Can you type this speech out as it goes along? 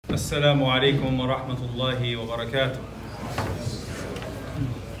السلام عليكم ورحمة الله وبركاته.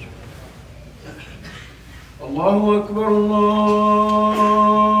 الله أكبر الله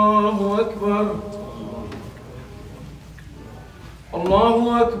أكبر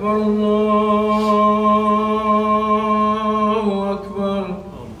الله أكبر الله أكبر.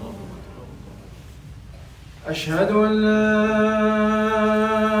 أشهد أن لا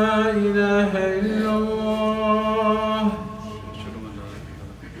إله إلا الله.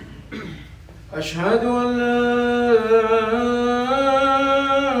 أشهد أن لا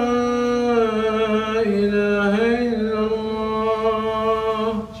إله إلا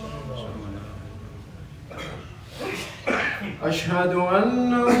الله. أشهد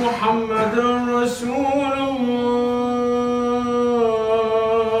أن محمدا رسول الله.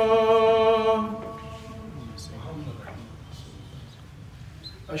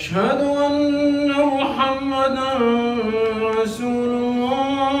 أشهد أن محمدا رسول الله.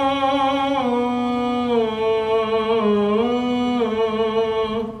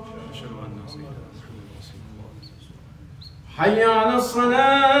 حي على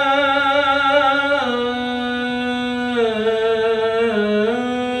الصلاة.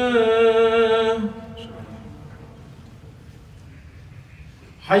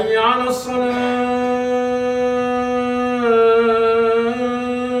 حي على الصلاة.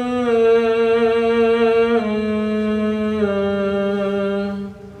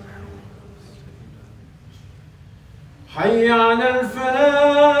 حي على الفلاح.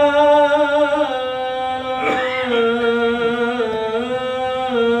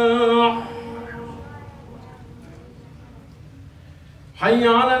 حي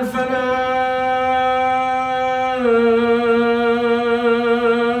على الفلاح.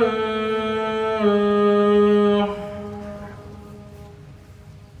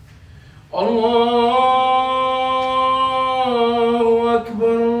 الله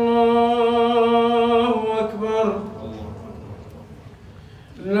أكبر الله أكبر.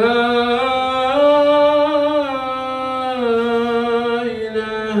 لا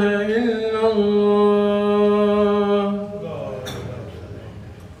إله إلا الله.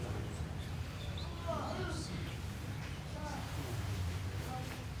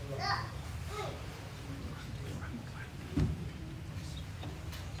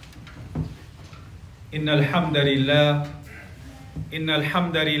 إن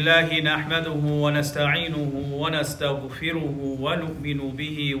الحمد لله نحمده ونستعينه ونستغفره ونؤمن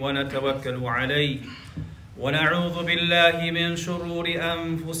به ونتوكل عليه ونعوذ بالله من شرور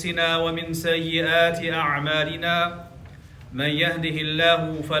أنفسنا ومن سيئات أعمالنا. من يهده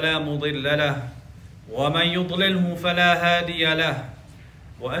الله فلا مضل له ومن يضلله فلا هادي له.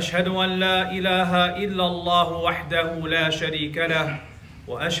 وأشهد أن لا إله إلا الله وحده لا شريك له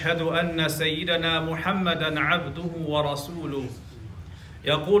وأشهد أن سيدنا محمدا عبده ورسوله.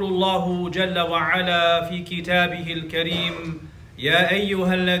 يقول الله جل وعلا في كتابه الكريم: يا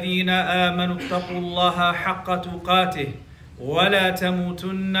أيها الذين آمنوا اتقوا الله حق تقاته ولا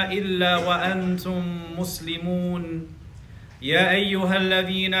تموتن إلا وأنتم مسلمون. يا أيها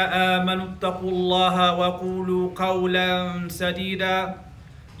الذين آمنوا اتقوا الله وقولوا قولا سديدا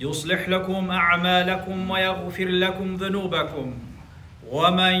يصلح لكم أعمالكم ويغفر لكم ذنوبكم.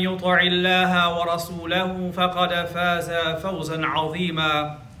 ومن يطع الله ورسوله فقد فاز فوزا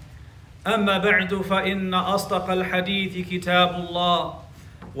عظيما. أما بعد، فإن أصدق الحديث كتاب الله،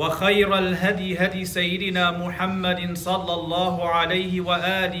 وخير الهدي هدي سيدنا محمد صلى الله عليه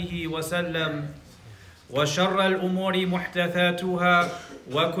وآله وسلم، وشر الأمور محدثاتها،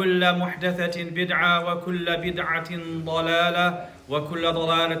 وكل محدثة بدعة، وكل بدعة ضلالة، وكل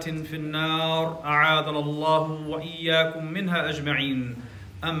ضلالة في النار. أعاذنا الله وإياكم منها أجمعين.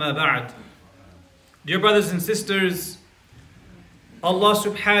 أما بعد. Dear brothers and sisters, Allah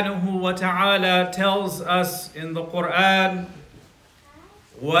subhanahu wa ta'ala tells us in the Quran,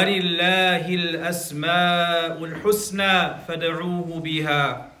 وَلِلَّهِ الْأَسْمَاءُ الْحُسْنَى فَدَعُوهُ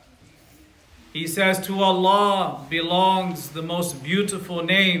بِهَا. He says, to Allah belongs the most beautiful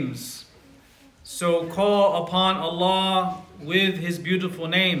names, so call upon Allah with His beautiful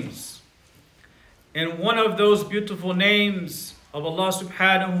names. And one of those beautiful names of Allah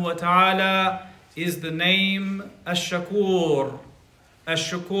subhanahu wa ta'ala is the name Ash-Shakur.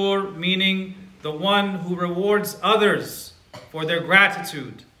 Ash-Shakur meaning the one who rewards others for their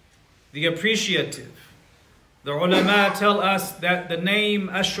gratitude, the appreciative. The ulama tell us that the name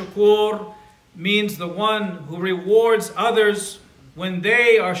Ash-Shakur means the one who rewards others when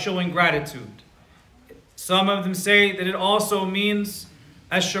they are showing gratitude. Some of them say that it also means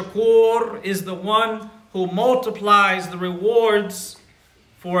Ash-Shakur is the one who multiplies the rewards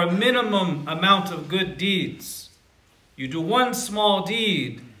for a minimum amount of good deeds. You do one small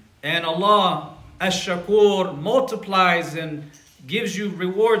deed, And Allah, Ash-Shakur, multiplies and gives you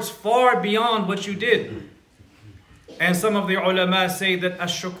rewards far beyond what you did. And some of the ulama say that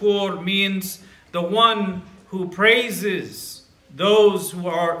Ash-Shakur means the one who praises those who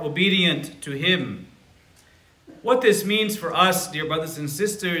are obedient to him. What this means for us, dear brothers and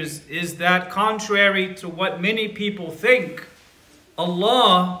sisters, is that contrary to what many people think,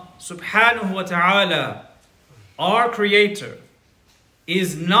 Allah subhanahu wa ta'ala, our creator,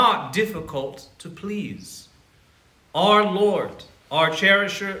 is not difficult to please. Our Lord, our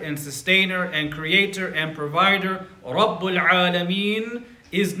cherisher and sustainer and creator and provider, Rabbul Alameen,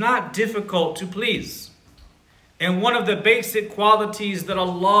 is not difficult to please. And one of the basic qualities that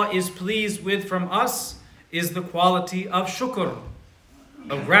Allah is pleased with from us is the quality of shukr,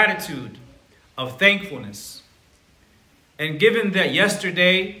 of gratitude, of thankfulness. And given that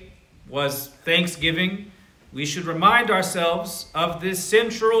yesterday was Thanksgiving, we should remind ourselves of this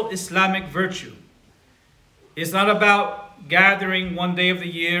central Islamic virtue. It's not about gathering one day of the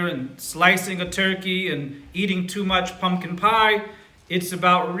year and slicing a turkey and eating too much pumpkin pie. It's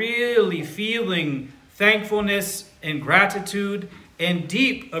about really feeling thankfulness and gratitude and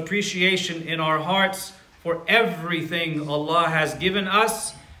deep appreciation in our hearts for everything Allah has given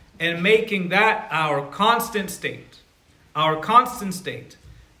us, and making that our constant state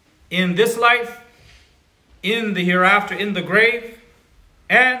in this life, in the hereafter, in the grave,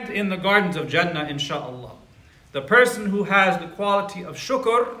 and in the gardens of Jannah, inshaAllah. The person who has the quality of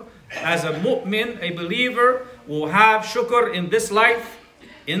shukr as a mu'min, a believer, will have shukr in this life,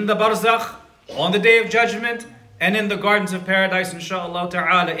 in the barzakh, on the day of judgment, and in the gardens of paradise, inshaAllah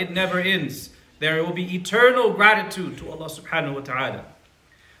ta'ala. It never ends. There will be eternal gratitude to Allah subhanahu wa ta'ala.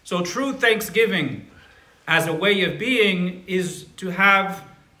 So true thanksgiving as a way of being is to have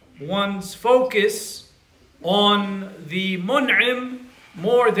one's focus on the mun'im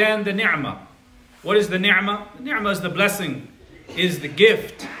more than the ni'mah. What is the ni'mah? The ni'mah is the blessing, is the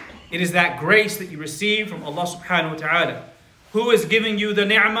gift. It is that grace that you receive from Allah subhanahu wa ta'ala. Who is giving you the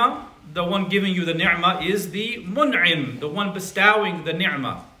ni'mah? The one giving you the ni'mah is the mun'im, the one bestowing the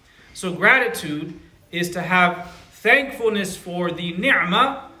ni'mah. So gratitude is to have thankfulness for the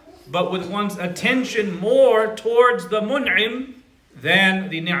ni'mah, but with one's attention more towards the mun'im than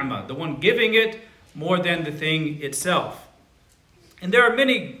the ni'mah, the one giving it more than the thing itself. And there are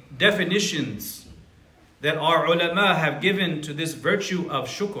many definitions that our ulama have given to this virtue of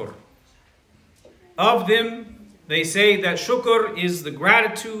shukr. Of them, they say that shukr is the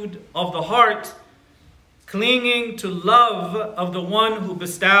gratitude of the heart clinging to love of the one who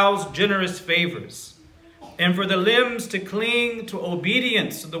bestows generous favors, and for the limbs to cling to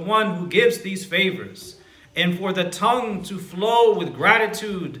obedience to the one who gives these favors, and for the tongue to flow with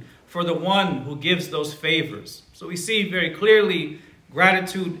gratitude for the one who gives those favors. So we see very clearly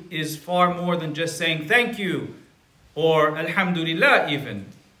gratitude is far more than just saying thank you or alhamdulillah even.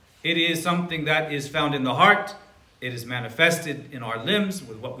 It is something that is found in the heart. It is manifested in our limbs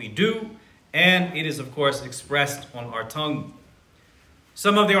with what we do, and it is of course expressed on our tongue.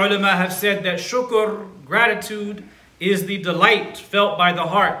 Some of the ulama have said that shukr, gratitude, is the delight felt by the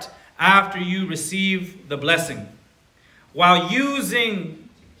heart after you receive the blessing. While using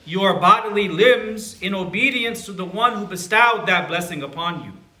your bodily limbs in obedience to the one who bestowed that blessing upon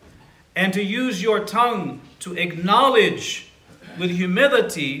you, and to use your tongue to acknowledge with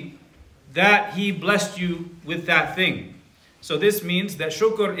humility that he blessed you with that thing. So this means that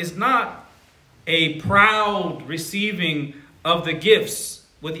shukr is not a proud receiving of the gifts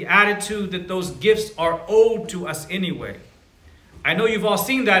with the attitude that those gifts are owed to us anyway. I know you've all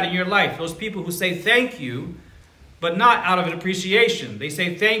seen that in your life. Those people who say thank you, but not out of an appreciation. They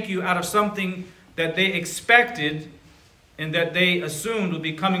say thank you out of something that they expected and that they assumed would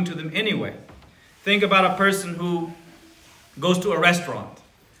be coming to them anyway. Think about a person who goes to a restaurant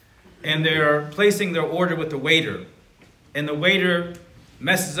and they're placing their order with the waiter, and the waiter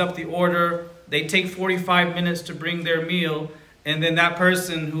messes up the order. They take 45 minutes to bring their meal, and then that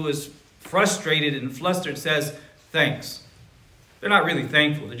person who is frustrated and flustered says, thanks. They're not really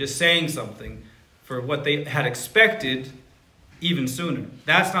thankful. They're just saying something for what they had expected even sooner.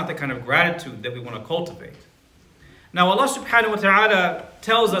 That's not the kind of gratitude that we want to cultivate. Now Allah subhanahu wa ta'ala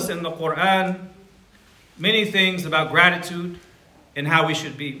tells us in the Quran many things about gratitude and how we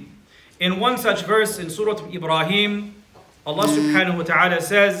should be. In one such verse in Surah Ibrahim, Allah subhanahu wa ta'ala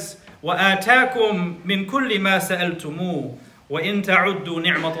says, وَآتَاكُم مِّن كُلِّ مَا سَأَلْتُمُوهُ وَإِن تَعُدُّوا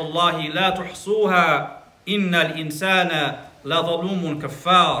نِعْمَةَ اللَّهِ لَا تُحْصُوهَا إِنَّ الْإِنسَانَ لَظَلُومٌ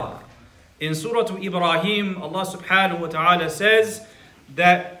كَفَّارٌ. In Surah Ibrahim, Allah subhanahu wa ta'ala says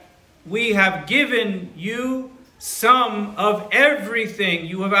that we have given you some of everything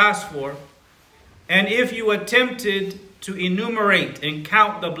you have asked for, and if you attempted to enumerate and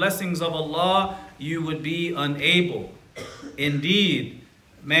count the blessings of Allah, you would be unable. Indeed,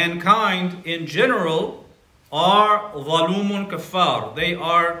 mankind in general are zalumun kafar. They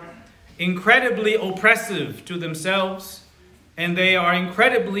are incredibly oppressive to themselves, and they are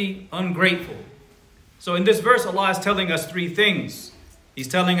incredibly ungrateful. So in this verse, Allah is telling us three things. He's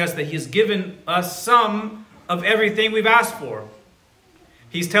telling us that He has given us some of everything we've asked for.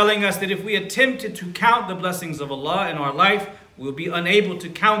 He's telling us that if we attempted to count the blessings of Allah in our life, we'll be unable to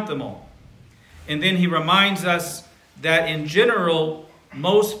count them all. And then He reminds us that in general,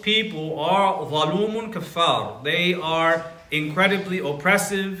 most people are zalumun kafar. They are incredibly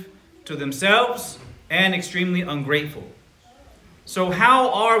oppressive to themselves and extremely ungrateful. So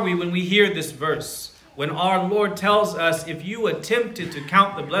how are we when we hear this verse? When our Lord tells us if you attempted to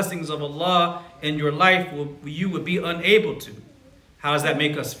count the blessings of Allah in your life, you would be unable to. How does that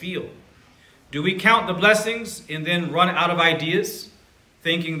make us feel? Do we count the blessings and then run out of ideas,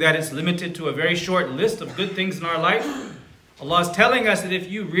 thinking that it's limited to a very short list of good things in our life? Allah is telling us that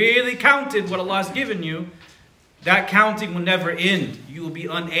if you really counted what Allah has given you, that counting will never end. You will be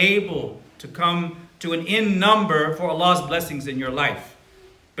unable to come to an end number for Allah's blessings in your life,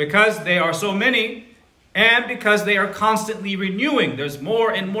 because they are so many and because they are constantly renewing. There's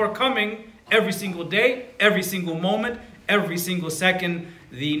more and more coming every single day, every single moment, every single second.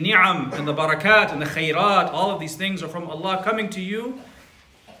 The ni'am and the barakat and the khairat, all of these things are from Allah coming to you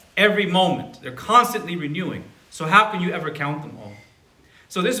every moment. They're constantly renewing. So how can you ever count them all?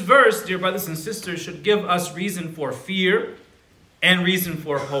 So this verse, dear brothers and sisters, should give us reason for fear and reason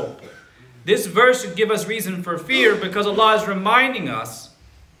for hope. This verse should give us reason for fear because Allah is reminding us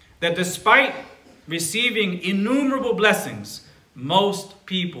that despite receiving innumerable blessings, most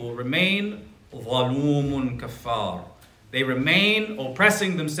people remain zalumun kafar. They remain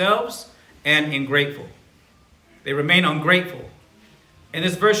oppressing themselves and ungrateful. They remain ungrateful. And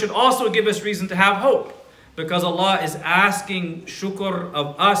this verse should also give us reason to have hope, because Allah is asking shukr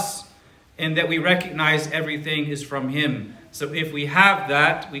of us and that we recognize everything is from Him. So if we have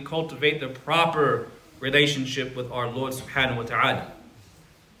that, we cultivate the proper relationship with our Lord subhanahu wa ta'ala.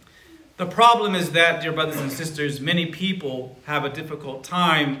 The problem is that, dear brothers and sisters, many people have a difficult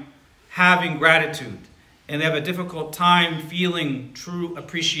time having gratitude, and they have a difficult time feeling true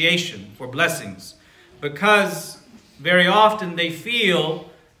appreciation for blessings, because very often they feel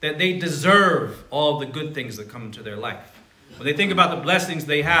that they deserve all the good things that come into their life. When they think about the blessings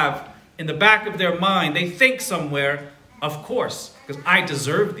they have, in the back of their mind, they think somewhere, of course, because I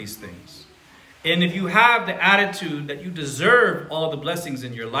deserve these things. And if you have the attitude that you deserve all the blessings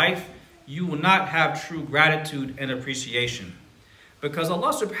in your life, you will not have true gratitude and appreciation. Because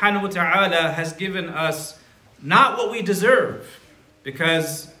Allah subhanahu wa ta'ala has given us not what we deserve,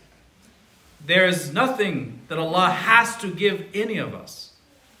 because there is nothing that Allah has to give any of us.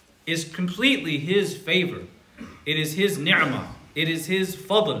 It's completely His favor. It is His ni'mah. It is His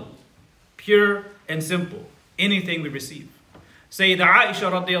fadl. Pure and simple. Anything we receive. Sayyidah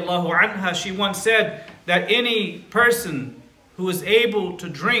Aisha radiallahu anha, she once said that any person who is able to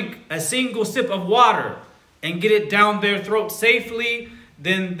drink a single sip of water and get it down their throat safely,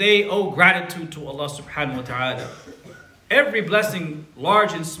 then they owe gratitude to Allah subhanahu wa ta'ala. Every blessing,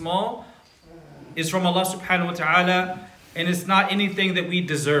 large and small, is from Allah subhanahu wa ta'ala, and it's not anything that we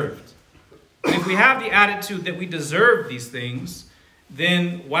deserved. And if we have the attitude that we deserve these things,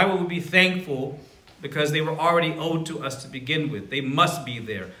 then why would we be thankful? Because they were already owed to us to begin with. They must be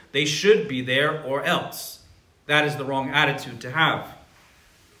there. They should be there, or else. That is the wrong attitude to have.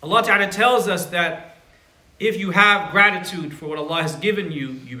 Allah Ta'ala tells us that if you have gratitude for what Allah has given you,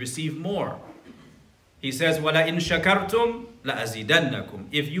 you receive more. He says, وَلَئِن شَكَرْتُمْ لَأَزِيدَنَّكُمْ.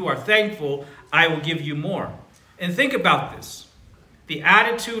 If you are thankful, I will give you more. And think about this. The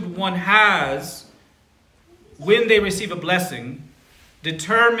attitude one has when they receive a blessing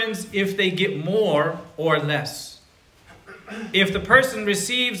determines if they get more or less. If the person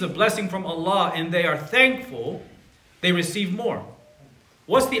receives a blessing from Allah and they are thankful, they receive more.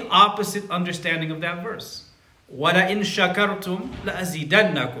 What's the opposite understanding of that verse? وَلَئِن شَكَرْتُمْ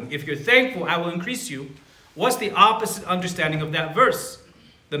لَأَزِيدَنَّكُمْ. If you're thankful, I will increase you. What's the opposite understanding of that verse?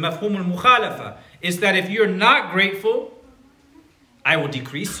 The mafhum al-mukhalafa is that if you're not grateful, I will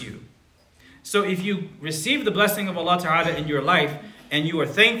decrease you. So if you receive the blessing of Allah Ta'ala in your life and you are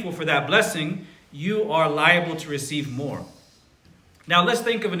thankful for that blessing, you are liable to receive more. Now let's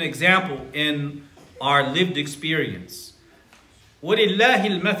think of an example in our lived experience.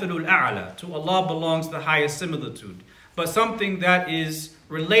 وَلِلَّهِ الْمَثَلُ الْأَعْلَى. To Allah belongs the highest similitude, but something that is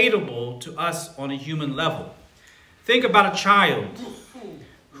relatable to us on a human level. Think about a child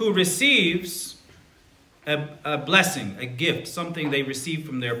who receives a blessing, a gift, something they receive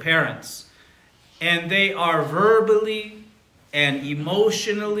from their parents. And they are verbally and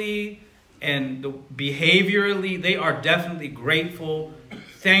emotionally and behaviorally, they are definitely grateful,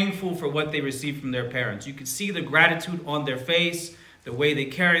 thankful for what they receive from their parents. You can see the gratitude on their face, the way they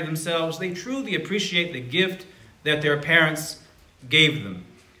carry themselves. They truly appreciate the gift that their parents gave them.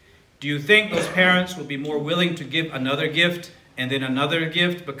 Do you think those parents will be more willing to give another gift and then another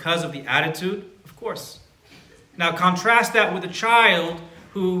gift because of the attitude? Of course. Now contrast that with a child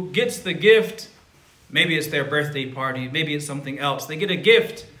who gets the gift. Maybe it's their birthday party. Maybe it's something else. They get a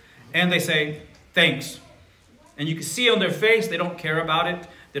gift and they say, thanks. And you can see on their face, they don't care about it.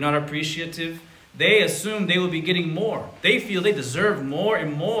 They're not appreciative. They assume they will be getting more. They feel they deserve more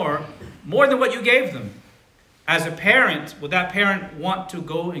and more than what you gave them. As a parent, would that parent want to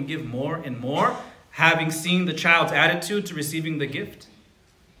go and give more and more, having seen the child's attitude to receiving the gift?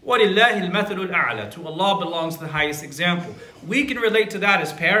 وَلِلَّهِ الْمَثَلُ الْأَعْلَى. To Allah belongs the highest example. We can relate to that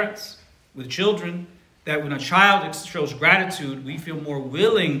as parents with children, that when a child shows gratitude, we feel more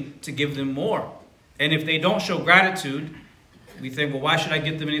willing to give them more. And if they don't show gratitude, we think, well, why should I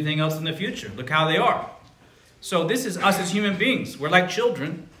give them anything else in the future? Look how they are. So this is us as human beings. We're like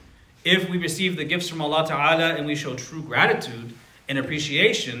children. If we receive the gifts from Allah Ta'ala and we show true gratitude and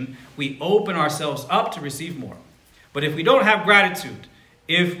appreciation, we open ourselves up to receive more. But if we don't have gratitude,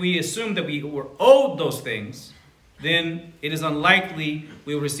 if we assume that we were owed those things, then it is unlikely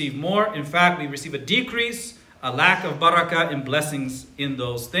we will receive more. In fact, we receive a decrease, a lack of barakah and blessings in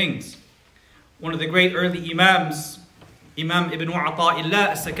those things. One of the great early Imams, Imam Ibn Ata'illah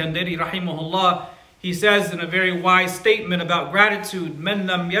al-Sakandari rahimahullah, he says in a very wise statement about gratitude, مَنْ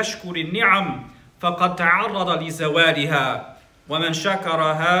لَمْ يَشْكُرِ النِّعَمْ فَقَدْ تَعَرَّضَ لِزَوَالِهَا وَمَنْ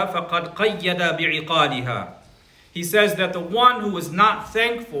شَكَرَهَا فَقَدْ قَيَّدَ بِعِقَالِهَا. He says that the one who is not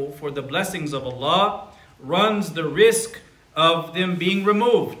thankful for the blessings of Allah runs the risk of them being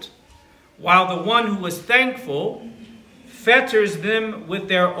removed, while the one who is thankful fetters them with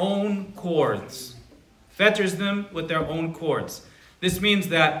their own cords. Fetters them with their own cords. This means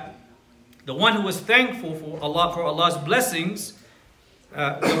that the one who is thankful for Allah's blessings,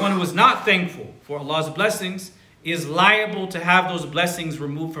 the one who is not thankful for Allah's blessings, is liable to have those blessings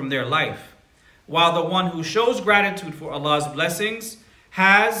removed from their life. While the one who shows gratitude for Allah's blessings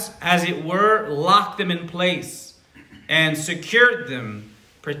has, as it were, locked them in place and secured them,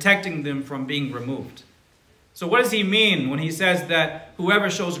 protecting them from being removed. So what does he mean when he says that whoever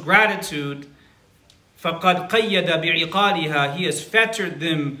shows gratitude, فَقَدْ قَيَّدَ بِعِقَالِهَا, he has fettered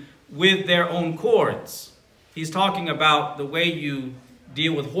them with their own cords? He's talking about the way you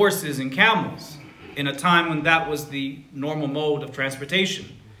deal with horses and camels in a time when that was the normal mode of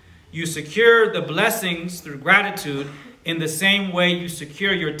transportation. You secure the blessings through gratitude in the same way you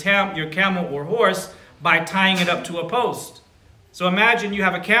secure your camel or horse by tying it up to a post. So imagine you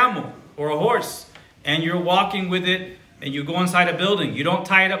have a camel or a horse and you're walking with it and you go inside a building. You don't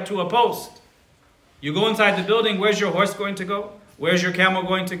tie it up to a post. You go inside the building, where's your horse going to go? Where's your camel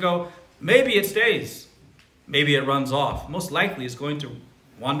going to go? Maybe it stays. Maybe it runs off. Most likely it's going to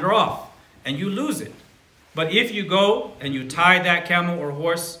wander off and you lose it. But if you go and you tie that camel or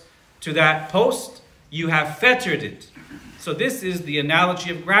horse to that post, you have fettered it. So this is the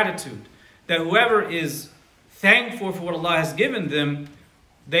analogy of gratitude, that whoever is thankful for what Allah has given them,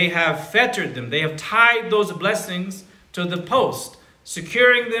 they have fettered them. They have tied those blessings to the post,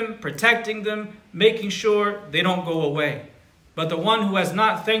 securing them, protecting them, making sure they don't go away. But the one who has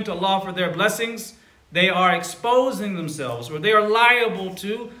not thanked Allah for their blessings, they are exposing themselves, or they are liable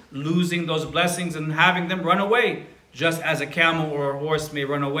to losing those blessings and having them run away, just as a camel or a horse may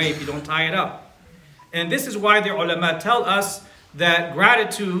run away if you don't tie it up. And this is why the ulama tell us that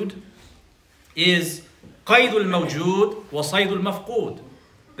gratitude is قَيْدُ الْمَوْجُودِ وَصَيْدُ الْمَفْقُودِ.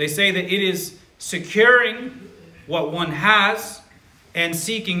 They say that it is securing what one has and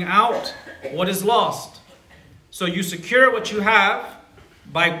seeking out what is lost. So you secure what you have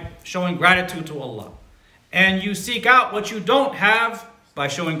by showing gratitude to Allah. And you seek out what you don't have by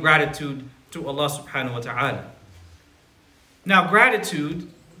showing gratitude to Allah subhanahu wa ta'ala. Now gratitude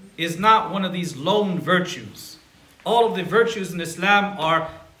is not one of these lone virtues. All of the virtues in Islam are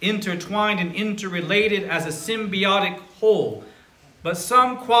intertwined and interrelated as a symbiotic whole. But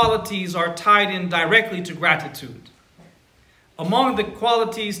some qualities are tied in directly to gratitude. Among the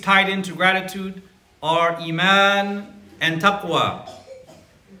qualities tied into gratitude are Iman and Taqwa.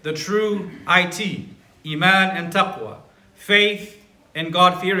 The true IT, Iman and Taqwa. Faith and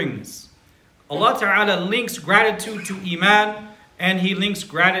God-fearingness. Allah Ta'ala links gratitude to Iman and He links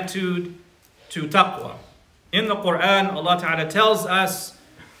gratitude to Taqwa. In the Quran, Allah Ta'ala tells us,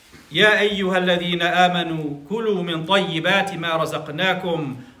 يَا أَيُّهَا الَّذِينَ آمَنُوا كُلُوا مِنْ طَيِّبَاتِ مَا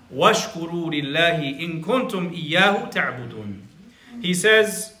رَزَقْنَاكُمْ وَاشْكُرُوا لِلَّهِ إِن كُنْتُمْ إِيَّاهُ تَعْبُدُونَ. He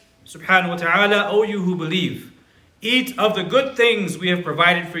says, subhanahu wa ta'ala, O you who believe, eat of the good things we have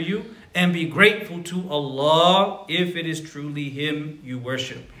provided for you and be grateful to Allah if it is truly Him you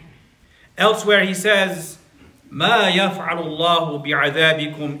worship. Elsewhere he says, مَا يَفْعَلُ اللَّهُ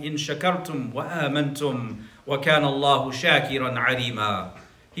بِعَذَابِكُمْ إِن شَكَرْتُمْ وَآمَنْتُمْ وَكَانَ اللَّهُ شَاكِرًا عَلِيمًا.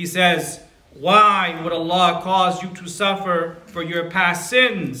 He says, why would Allah cause you to suffer for your past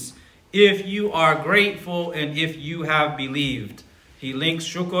sins if you are grateful and if you have believed? He links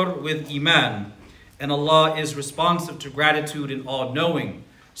shukr with iman. And Allah is responsive to gratitude and all-knowing.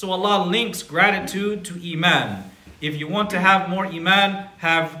 So Allah links gratitude to iman. If you want to have more iman,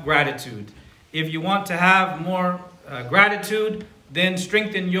 have gratitude. If you want to have more gratitude, then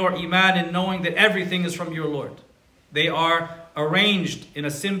strengthen your iman in knowing that everything is from your Lord. They are arranged in a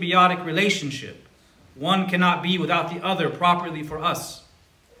symbiotic relationship. One cannot be without the other properly for us.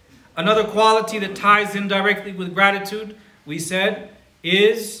 Another quality that ties in directly with gratitude, we said,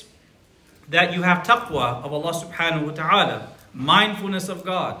 is that you have taqwa of Allah subhanahu wa ta'ala, mindfulness of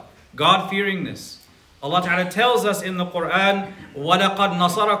God, God-fearingness. Allah Ta'ala tells us in the Quran, وَلَقَدْ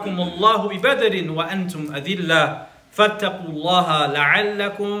نَصَرَكُمُ اللَّهُ بِبَدْرٍ وَأَنْتُمْ أَذِلَّةٌ فَاتَّقُوا اللَّهَ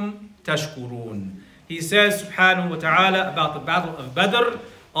لَعَلَّكُمْ تَشْكُرُونَ. He says, subhanahu wa ta'ala, about the battle of Badr,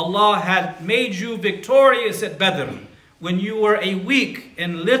 Allah had made you victorious at Badr when you were a weak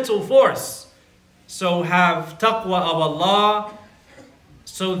and little force. So have taqwa of Allah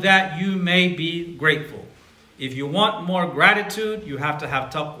so that you may be grateful. If you want more gratitude, you have to have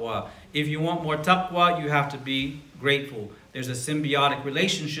taqwa. If you want more taqwa, you have to be grateful. There's a symbiotic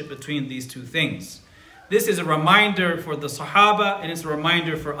relationship between these two things. This is a reminder for the Sahaba, and it's a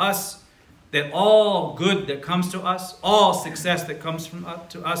reminder for us that all good that comes to us, all success that comes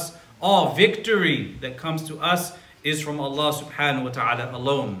to us, all victory that comes to us is from Allah subhanahu wa ta'ala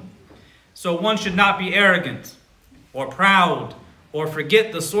alone. So one should not be arrogant or proud or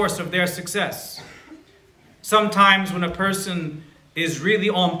forget the source of their success. Sometimes when a person is really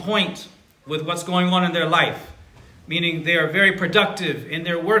on point with what's going on in their life, meaning they are very productive and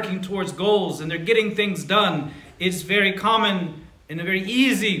they're working towards goals and they're getting things done, it's very common and very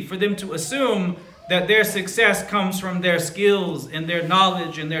easy for them to assume that their success comes from their skills and their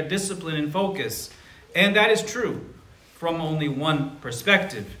knowledge and their discipline and focus. And that is true from only one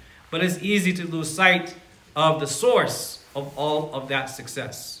perspective. But it's easy to lose sight of the source of all of that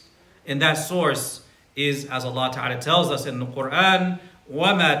success. And that source is, as Allah Ta'ala tells us in the Quran,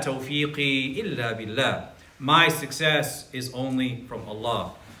 وَمَا تَوْفِيقِي إِلَّا بِاللَّهِ. My success is only from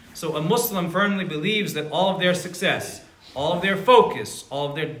Allah. So a Muslim firmly believes that all of their success, all of their focus, all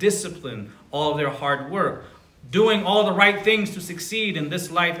of their discipline, all of their hard work, doing all the right things to succeed in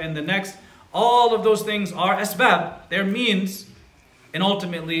this life and the next, all of those things are asbab, they're means, and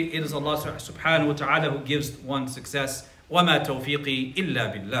ultimately it is Allah subhanahu wa ta'ala who gives one success. وَمَا تَوْفِيقِي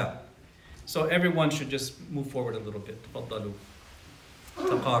إِلَّا بِاللَّهِ. So everyone should just move forward a little bit. تفضلوا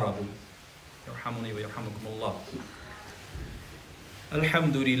تقاربوا يرحمني ويرحمكم الله.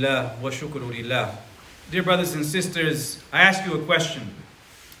 Alhamdulillah wa shukru lillah. Dear brothers and sisters, I ask you a question.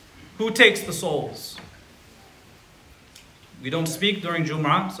 Who takes the souls? We don't speak during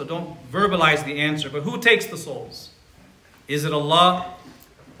Jum'ah, so don't verbalize the answer, but who takes the souls? Is it Allah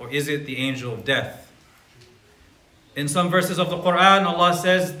or is it the angel of death? In some verses of the Quran, Allah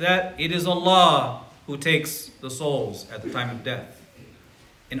says that it is Allah who takes the souls at the time of death.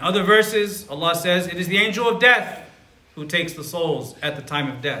 In other verses, Allah says it is the angel of death who takes the souls at the time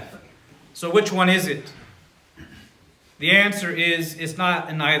of death. So which one is it? The answer is, it's not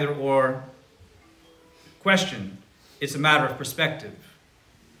an either or question. It's a matter of perspective.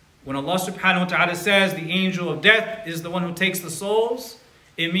 When Allah subhanahu wa ta'ala says the angel of death is the one who takes the souls,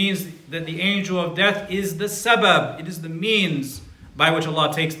 it means that the angel of death is the sabab. It is the means by which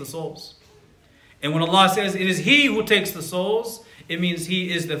Allah takes the souls. And when Allah says it is He who takes the souls, it means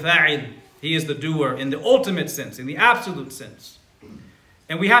He is the fa'il. He is the doer in the ultimate sense, in the absolute sense.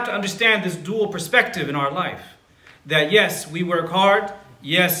 And we have to understand this dual perspective in our life. That yes, we work hard.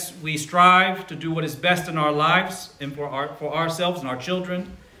 Yes, we strive to do what is best in our lives and for ourselves and our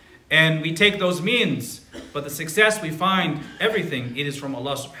children. And we take those means. But the success we find, everything, it is from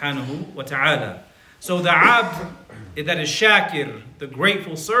Allah subhanahu wa ta'ala. So the abd, that is shakir, the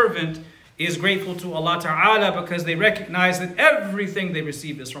grateful servant, is grateful to Allah ta'ala because they recognize that everything they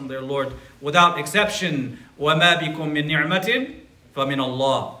receive is from their Lord without exception. وَمَا بِكُم مِّن نِعْمَةٍ فَمِنَ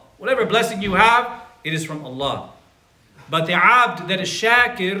اللَّهِ. Whatever blessing you have, it is from Allah. But the abd that is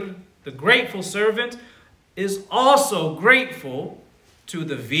shakir, the grateful servant, is also grateful to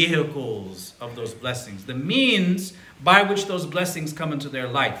the vehicles of those blessings, the means by which those blessings come into their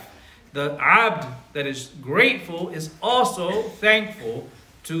life. The abd that is grateful is also thankful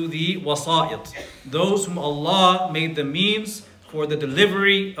to the wasa'it, those whom Allah made the means for the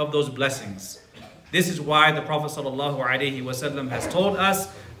delivery of those blessings. This is why the Prophet ﷺ has told us,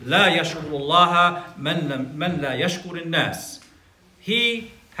 لا يشكر الله من لا يشكر الناس.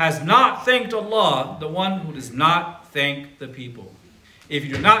 He has not thanked Allah, the one who does not thank the people. If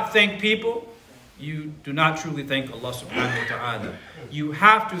you do not thank people, you do not truly thank Allah subhanahu wa ta'ala. You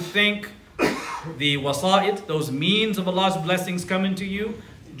have to thank the wasa'it, those means of Allah's blessings coming to you,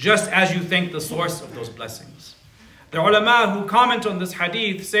 just as you thank the source of those blessings. The ulama who comment on this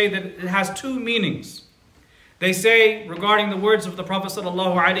hadith say that it has two meanings. They say regarding the words of the Prophet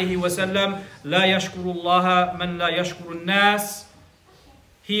sallallahu alaihi wasallam, لا يشكر الله من لا يشكر الناس.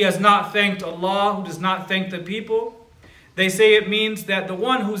 He has not thanked Allah who does not thank the people. They say it means that the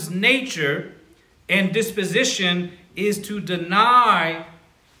one whose nature and disposition is to deny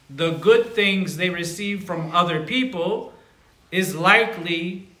the good things they receive from other people is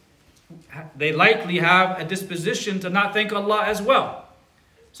likely, they likely have a disposition to not thank Allah as well.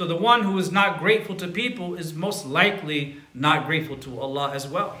 So the one who is not grateful to people is most likely not grateful to Allah as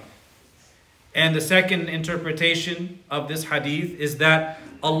well. And the second interpretation of this hadith is that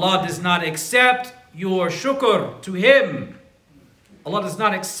Allah does not accept your shukr to Him. Allah does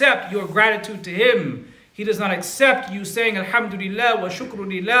not accept your gratitude to Him. He does not accept you saying Alhamdulillah wa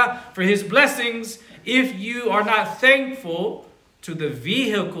shukrulillah for His blessings if you are not thankful to the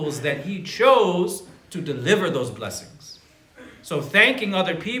vehicles that He chose to deliver those blessings. So thanking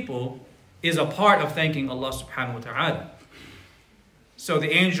other people is a part of thanking Allah subhanahu wa ta'ala. So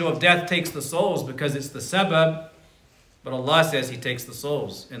the angel of death takes the souls because it's the sabab, but Allah says He takes the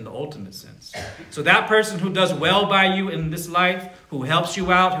souls in the ultimate sense. So that person who does well by you in this life, who helps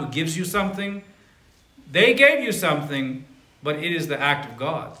you out, who gives you something, they gave you something, but it is the act of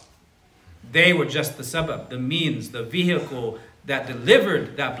God. They were just the sabab, the means, the vehicle that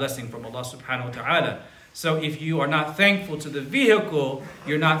delivered that blessing from Allah subhanahu wa ta'ala. So if you are not thankful to the vehicle,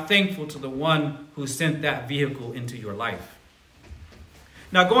 you're not thankful to the one who sent that vehicle into your life.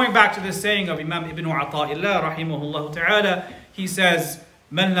 Now going back to the saying of Imam Ibn Ata'illah rahimahullah ta'ala, he says,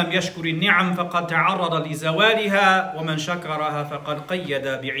 من لم يشكر النعم فقد تعرض لزوالها ومن شكرها فقد قيد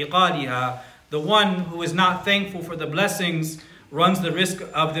بعقالها. The one who is not thankful for the blessings runs the risk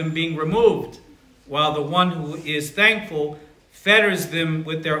of them being removed, while the one who is thankful fetters them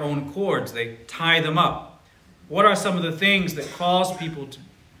with their own cords. They tie them up. What are some of the things that cause people to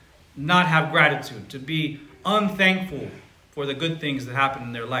not have gratitude, to be unthankful for the good things that happen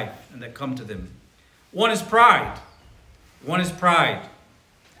in their life and that come to them? One is pride. One is pride.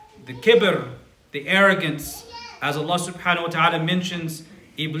 The kibr, the arrogance, as Allah subhanahu wa ta'ala mentions,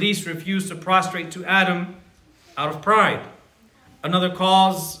 Iblis refused to prostrate to Adam out of pride. Another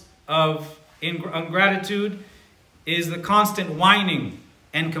cause of ingratitude is the constant whining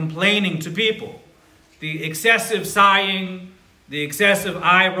and complaining to people. The excessive sighing, the excessive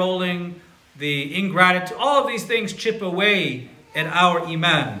eye rolling, the ingratitude, all of these things chip away at our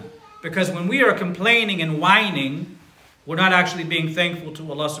iman. Because when we are complaining and whining, we're not actually being thankful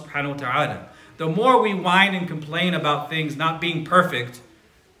to Allah subhanahu wa ta'ala. The more we whine and complain about things not being perfect,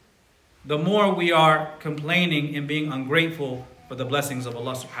 the more we are complaining and being ungrateful for the blessings of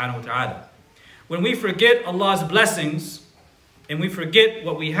Allah subhanahu wa ta'ala. When we forget Allah's blessings and we forget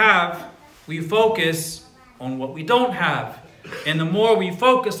what we have, we focus on what we don't have. And the more we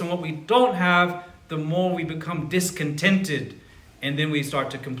focus on what we don't have, the more we become discontented. And then we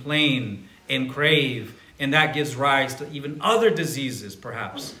start to complain and crave. And that gives rise to even other diseases,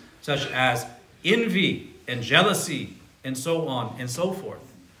 perhaps, such as envy and jealousy and so on and so forth.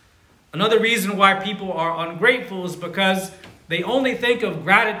 Another reason why people are ungrateful is because they only think of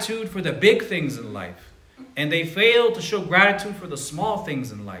gratitude for the big things in life. And they fail to show gratitude for the small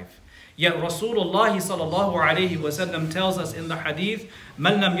things in life. Yet Rasulullah sallallahu alayhi wa sallam tells us in the hadith,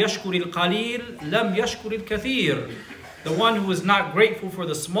 مَنْ لَمْ يَشْكُرِ الْقَلِيلِ لَمْ يَشْكُرِ الْكَثِيرِ. The one who is not grateful for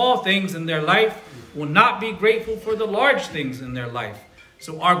the small things in their life will not be grateful for the large things in their life.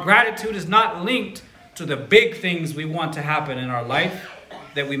 So our gratitude is not linked to the big things we want to happen in our life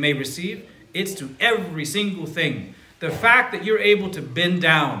that we may receive. It's to every single thing. The fact that you're able to bend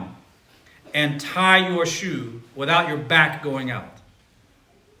down and tie your shoe without your back going out.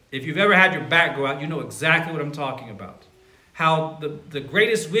 If you've ever had your back go out, you know exactly what I'm talking about. How the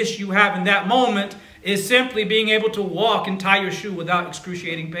greatest wish you have in that moment is simply being able to walk and tie your shoe without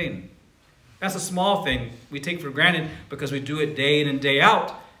excruciating pain. That's a small thing we take for granted because we do it day in and day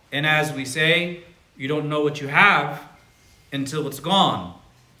out. And as we say, You don't know what you have until it's gone.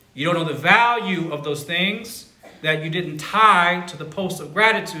 You don't know the value of those things that you didn't tie to the post of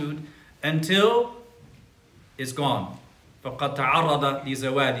gratitude until it's gone. فَقَدْ تَعَرَّضَ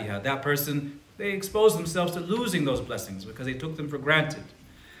لِزَوَادِهَا. That person, they expose themselves to losing those blessings because they took them for granted.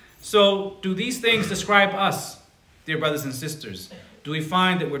 So, do these things describe us, dear brothers and sisters? Do we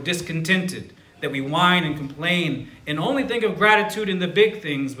find that we're discontented, that we whine and complain, and only think of gratitude in the big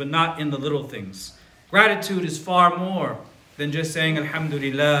things, but not in the little things? Gratitude is far more than just saying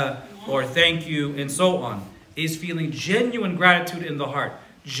Alhamdulillah or thank you and so on. It's feeling genuine gratitude in the heart,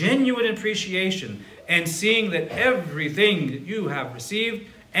 genuine appreciation, and seeing that everything that you have received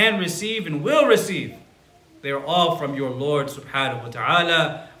and receive and will receive, they are all from your Lord subhanahu wa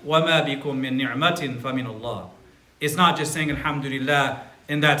ta'ala. وَمَا بِكُم مِّن نِعْمَةٍ فَمِنَ اللَّهِ. It's not just saying Alhamdulillah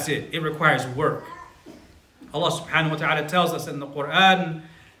and that's it. It requires work. Allah subhanahu wa ta'ala tells us in the Quran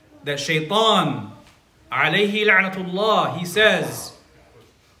that Shaitan, alayhi la'natullah, he says,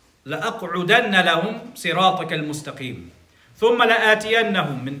 لَأَقْعُدَنَّ لَهُمْ صِرَاطَكَ الْمُسْتَقِيمِ ثُمَّ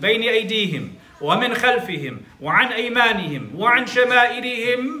لَآتِيَنَّهُم مِّن بَيْنِ أَيْدِيهِمْ وَمِنْ خَلْفِهِمْ وَعَنْ أَيْمَانِهِمْ وَعَنْ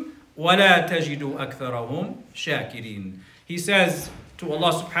شَمَائِلِهِمْ وَلَا تَجِدُ أَكْثَرَهُمْ شَاكِرِينَ. He says to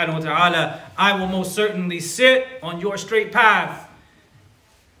Allah subhanahu wa ta'ala, I will most certainly sit on your straight path,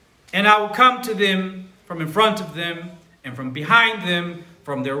 and I will come to them from in front of them and from behind them,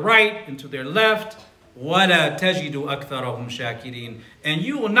 from their right and to their left. وَلَا تَجِدُ أَكْثَرَهُمْ شَاكِرِينَ. And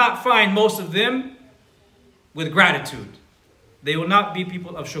you will not find most of them with gratitude. They will not be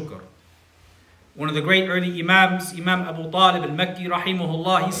people of shukr. One of the great early Imams, Imam Abu Talib al-Makki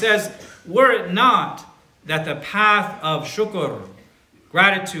rahimahullah, he says, were it not that the path of shukr,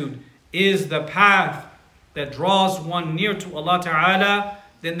 gratitude, is the path that draws one near to Allah Ta'ala,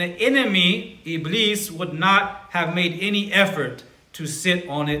 then the enemy, Iblis, would not have made any effort to sit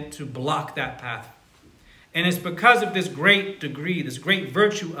on it, to block that path. And it's because of this great degree, this great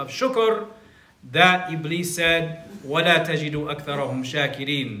virtue of shukr, that Iblis said, وَلَا تَجِدُ أَكْثَرَهُمْ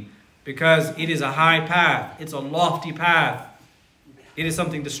شَاكِرِينَ. Because it is a high path, it's a lofty path. It is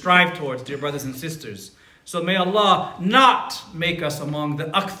something to strive towards, dear brothers and sisters. So may Allah not make us among the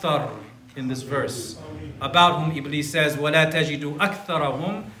akthar in this verse, about whom Iblis says, وَلَا تَجِدُ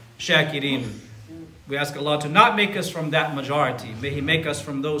أَكْثَرَهُمْ شَاكِرِينَ. We ask Allah to not make us from that majority. May He make us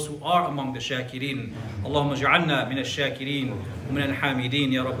from those who are among the shakirin. Allahumma ja'alna min ash-shakirin wa min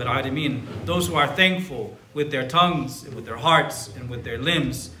al-hamidin ya Rabbil Alameen. Those who are thankful with their tongues, and with their hearts, and with their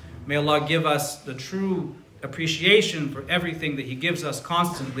limbs. May Allah give us the true appreciation for everything that He gives us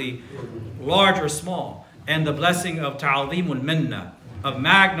constantly, large or small, and the blessing of ta'aleemul minna, of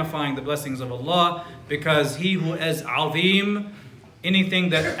magnifying the blessings of Allah, because He who is azim, anything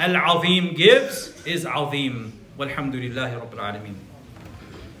that al-azim gives is azim. Walhamdulillahi Rabbil Alameen.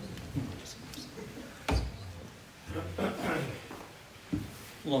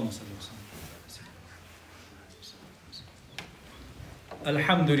 Allahumma salli wa sallam.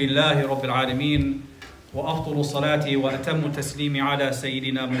 Alhamdulillahi Rabbil Alameen. وأفضل الصلاة وأتم التسليم على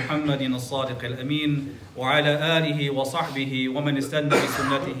سيدنا محمد الصادق الأمين وعلى آله وصحبه ومن استنى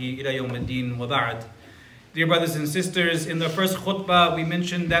بسنته إلى يوم الدين وبعد. Dear brothers and sisters, in the first khutbah we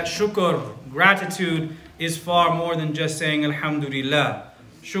mentioned that shukr, gratitude, is far more than just saying Alhamdulillah.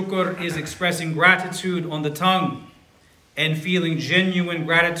 Shukr is expressing gratitude on the tongue and feeling genuine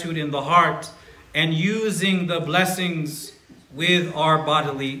gratitude in the heart and using the blessings with our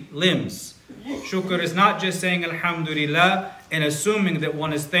bodily limbs. Shukr is not just saying Alhamdulillah and assuming that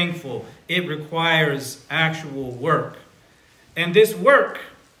one is thankful. It requires actual work. And this work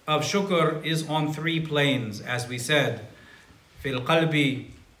of shukr is on three planes, as we said. Fil qalbi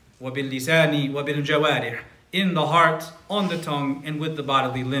wa bil lisani wa bil jawarih. In the heart, on the tongue, and with the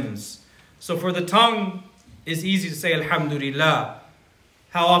bodily limbs. So for the tongue, it's easy to say Alhamdulillah.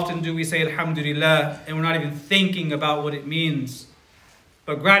 How often do we say Alhamdulillah and we're not even thinking about what it means?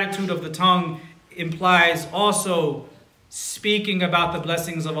 But gratitude of the tongue implies also speaking about the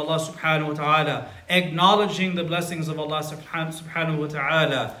blessings of Allah subhanahu wa ta'ala, acknowledging the blessings of Allah subhanahu wa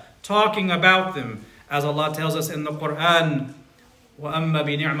ta'ala, talking about them, as Allah tells us in the Quran, وَأَمَّا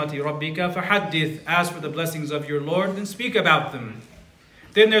بِنِعْمَةِ رَبِّكَ فَحَدِّثْ. As for the blessings of your Lord, then speak about them.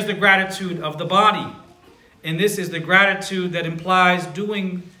 Then there's the gratitude of the body. And this is the gratitude that implies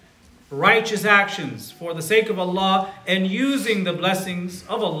doing righteous actions for the sake of Allah and using the blessings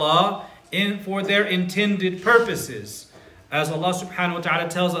of Allah for their intended purposes. As Allah subhanahu wa ta'ala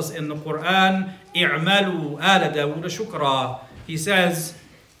tells us in the Quran, اِعْمَلُوا آلَ دَاوُودَ شُكْرًا. He says,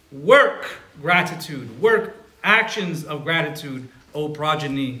 work gratitude, work actions of gratitude, O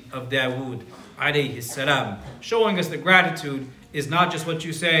progeny of Dawood alayhi salam. Showing us that gratitude is not just what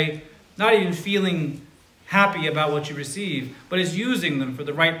you say, not even feeling happy about what you receive, but is using them for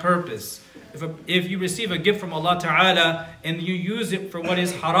the right purpose. If you receive a gift from Allah Ta'ala and you use it for what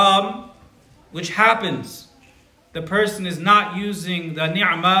is haram, which happens, the person is not using the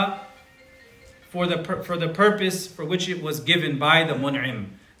ni'mah for the purpose for which it was given by the mun'im.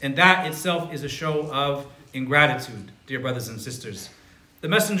 And that itself is a show of ingratitude, dear brothers and sisters. The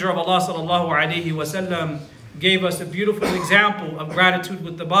Messenger of Allah sallallahu alaihi wasallam gave us a beautiful example of gratitude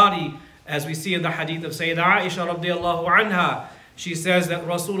with the body, as we see in the hadith of Sayyidah Aisha radiallahu anha. She says that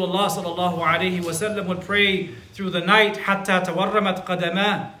Rasulullah sallallahu alaihi wasallam would pray through the night hatta tawarramat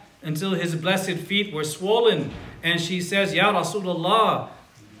qadamah, until his blessed feet were swollen. And she says, Ya Rasulullah,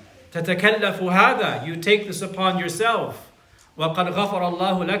 tatakallafu hada, you take this upon yourself. وَقَدْ غَفَرَ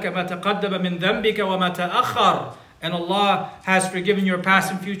اللَّهُ لَكَ مَا تَقَدَّمَ مِنْ ذَنْبِكَ وَمَا تَأَخَّرَ. And Allah has forgiven your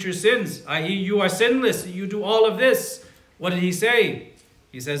past and future sins, i.e. you are sinless, you do all of this. What did he say?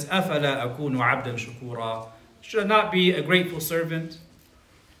 He says, أَفَلَا أَكُونُ عَبْدًا شُكُورًا. Should I not be a grateful servant?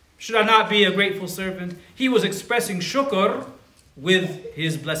 Should I not be a grateful servant? He was expressing shukr with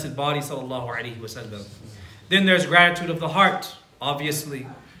his blessed body, sallallahu alaihi wasallam. Then there's gratitude of the heart, obviously.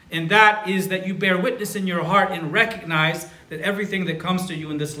 And that is that you bear witness in your heart and recognize that everything that comes to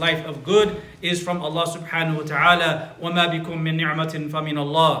you in this life of good is from Allah subhanahu wa ta'ala. وَمَا بِكُم مِّن نِعْمَةٍ فَمِنَ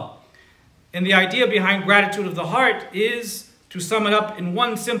اللَّهِ. And the idea behind gratitude of the heart is, to sum it up in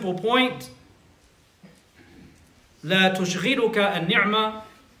one simple point, لَا تُشْغِلُكَ النِّعْمَةِ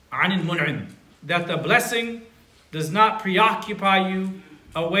عَنِ الْمُنْعِمِ. That the blessing does not preoccupy you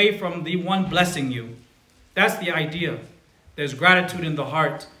away from the one blessing you. That's the idea. There's gratitude in the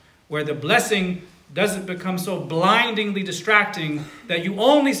heart, where the blessing doesn't become so blindingly distracting that you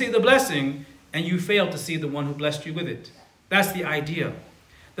only see the blessing and you fail to see the one who blessed you with it. That's the idea.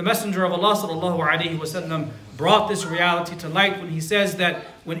 The Messenger of Allah sallallahu alaihi wasallam brought this reality to light when he says that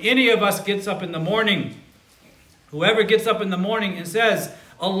when any of us gets up in the morning, whoever gets up in the morning and says,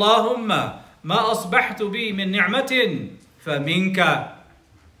 Allahumma ma asbahtu bi min ni'matin faminka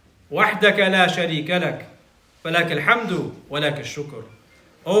wahdaka la sharika lak falak alhamdu wa lak ash-shukr.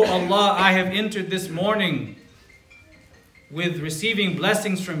 Oh Allah, I have entered this morning with receiving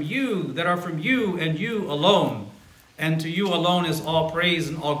blessings from you that are from you and you alone. And to you alone is all praise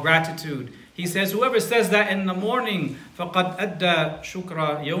and all gratitude. He says, whoever says that in the morning, فَقَدْ أَدَّى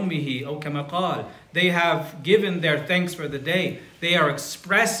شُكْرَ يَوْمِهِ أَوْ كَمَا قَالَ. They have given their thanks for the day. They are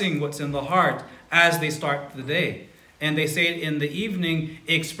expressing what's in the heart as they start the day. And they say it in the evening,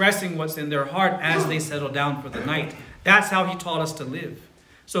 expressing what's in their heart as they settle down for the night. That's how he taught us to live.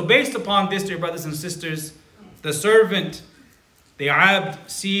 So based upon this, dear brothers and sisters, the servant, the abd,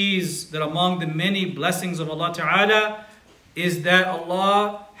 sees that among the many blessings of Allah Ta'ala is that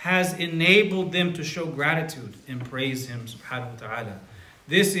Allah has enabled them to show gratitude and praise Him subhanahu wa ta'ala.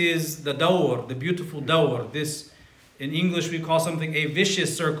 This is the dawr, the beautiful dawr. This, in English we call something a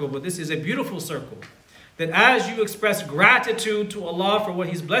vicious circle, but this is a beautiful circle. That as you express gratitude to Allah for what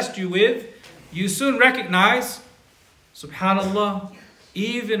He's blessed you with, you soon recognize, subhanallah,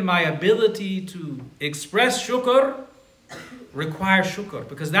 even my ability to express shukr requires shukr,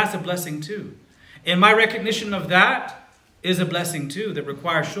 because that's a blessing too. And my recognition of that is a blessing too, that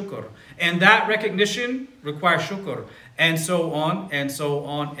requires shukr. And that recognition requires shukr. And so on, and so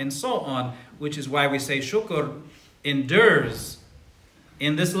on, and so on. Which is why we say shukr endures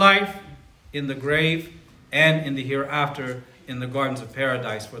in this life, in the grave, and in the hereafter, in the gardens of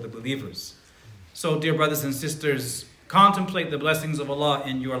paradise for the believers. So, dear brothers and sisters, contemplate the blessings of Allah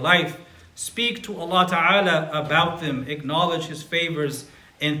in your life. Speak to Allah Ta'ala about them. Acknowledge His favors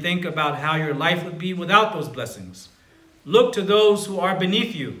and think about how your life would be without those blessings. Look to those who are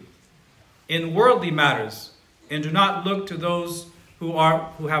beneath you in worldly matters, and do not look to those who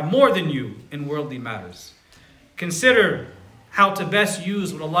have more than you in worldly matters. Consider how to best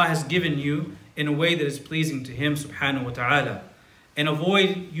use what Allah has given you in a way that is pleasing to Him subhanahu wa ta'ala, and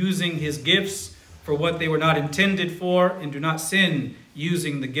avoid using His gifts for what they were not intended for, and do not sin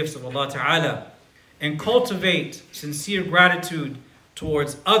using the gifts of Allah Ta'ala. And cultivate sincere gratitude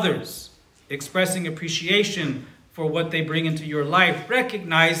towards others, expressing appreciation for what they bring into your life,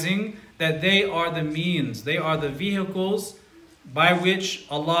 recognizing that they are the means, they are the vehicles by which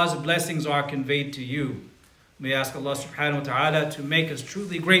Allah's blessings are conveyed to you. May ask Allah subhanahu wa ta'ala to make us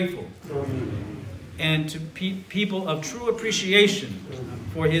truly grateful and to people of true appreciation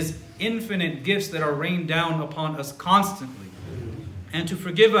for His infinite gifts that are rained down upon us constantly, and to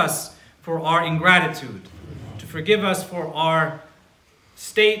forgive us for our ingratitude, to forgive us for our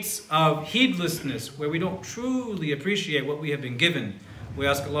states of heedlessness where we don't truly appreciate what we have been given. We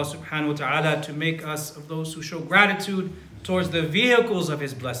ask Allah subhanahu wa ta'ala to make us of those who show gratitude towards the vehicles of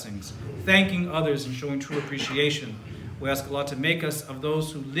His blessings, thanking others and showing true appreciation. We ask Allah to make us of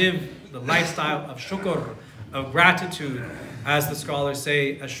those who live the lifestyle of shukr, of gratitude. As the scholars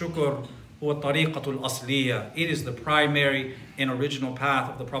say, ash-shukr huwa tariqatul asliya. It is the primary and original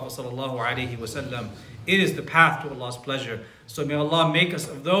path of the Prophet sallallahu alaihi wasallam. It is the path to Allah's pleasure. So may Allah make us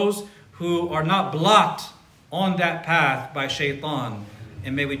of those who are not blocked on that path by shaitan.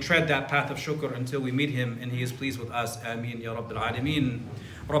 And may we tread that path of shukr until we meet Him and He is pleased with us. Ameen ya Rabbil Alameen.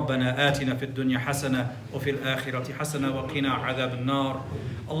 ربنا آتنا في الدنيا حسنة وفي الآخرة حسنة وقنا عذاب النار.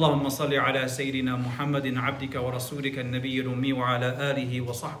 اللهم صل على سيدنا محمد عبدك ورسولك النبي الأمي وعلى آله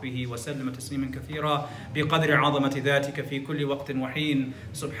وصحبه وسلم تسليما كثيرا بقدر عظمة ذاتك في كل وقت وحين.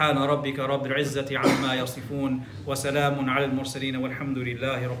 سبحان ربك رب العزة عما يصفون وسلام على المرسلين والحمد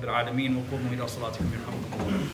لله رب العالمين. وقوموا إلى صلاتكم يرحمكم الله.